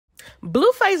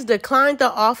Blueface declined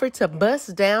the offer to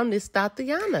bust down this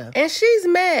Thotiana, and she's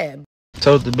mad.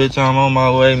 Told the bitch I'm on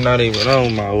my way, not even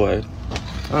on my way.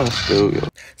 I'm still yo.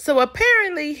 So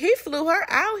apparently he flew her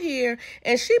out here,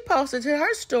 and she posted to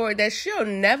her story that she'll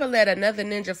never let another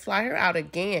ninja fly her out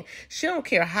again. She don't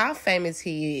care how famous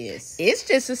he is. It's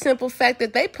just a simple fact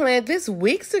that they planned this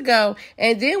weeks ago,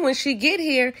 and then when she get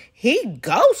here, he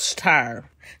ghosted her.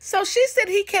 So she said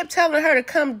he kept telling her to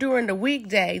come during the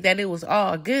weekday, that it was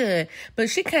all good, but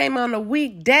she came on the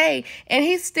weekday and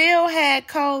he still had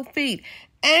cold feet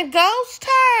and ghosted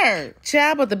her.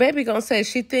 Child, but the baby gonna say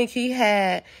she think he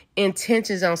had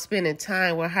intentions on spending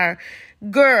time with her.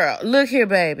 Girl, look here,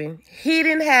 baby. He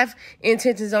didn't have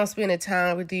intentions on spending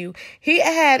time with you. He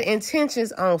had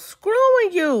intentions on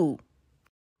screwing you.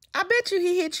 I bet you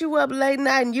he hit you up late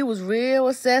night and you was real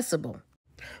accessible.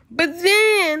 But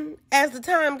then, as the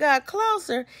time got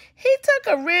closer, he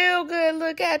took a real good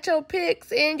look at your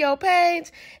pics in your page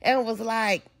and was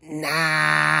like,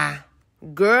 nah.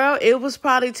 Girl, it was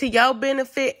probably to your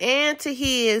benefit and to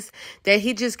his that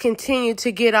he just continued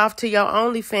to get off to your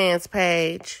OnlyFans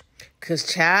page.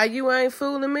 Cause child, you ain't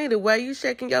fooling me. The way you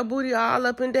shaking your booty all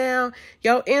up and down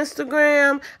your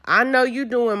Instagram, I know you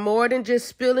doing more than just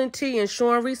spilling tea and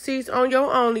showing receipts on your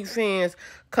OnlyFans.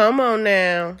 Come on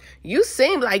now. You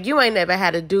seem like you ain't never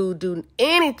had a dude do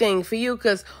anything for you.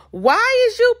 Cause why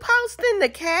is you posting the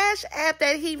Cash App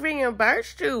that he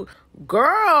reimbursed you?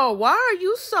 Girl, why are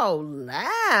you so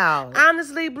loud?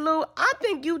 Honestly, Blue, I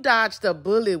think you dodged a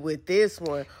bullet with this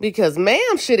one. Because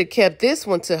ma'am should have kept this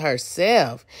one to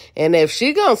herself. And if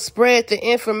she gonna spread the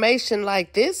information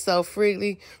like this so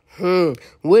freely,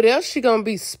 what else she gonna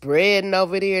be spreading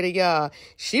over there to y'all?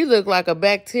 She look like a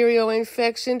bacterial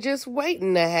infection just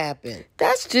waiting to happen.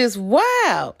 That's just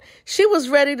wild. She was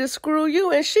ready to screw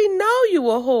you and she know you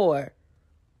a whore.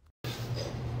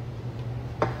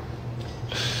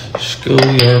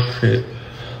 Schoolyard crib.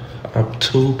 I'm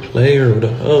two-player with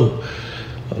a hoe.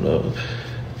 Hold on.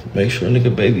 Make sure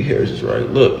nigga baby hairs is right.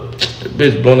 Look, the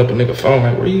bitch blowing up a nigga phone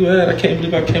like, where you at? I can't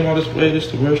believe I came all this way. This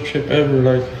is the worst trip ever.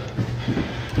 Like,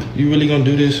 you really gonna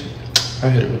do this? I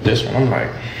hit her with this one. I'm like,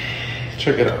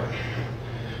 check it out.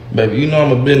 Baby, you know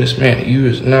I'm a businessman. You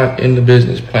is not in the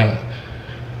business plan.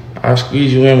 I'll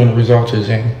squeeze you in when the result is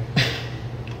in.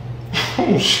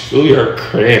 Oh, schoolyard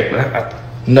crib.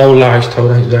 No lies told.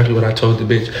 That's exactly what I told the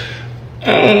bitch.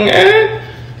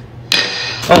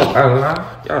 Oh, I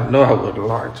lie? Y'all know I would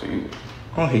lie to you.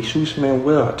 Oh, he shoots man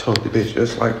well. I told the bitch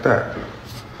just like that.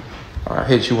 I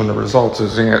hit you when the results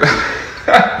is in.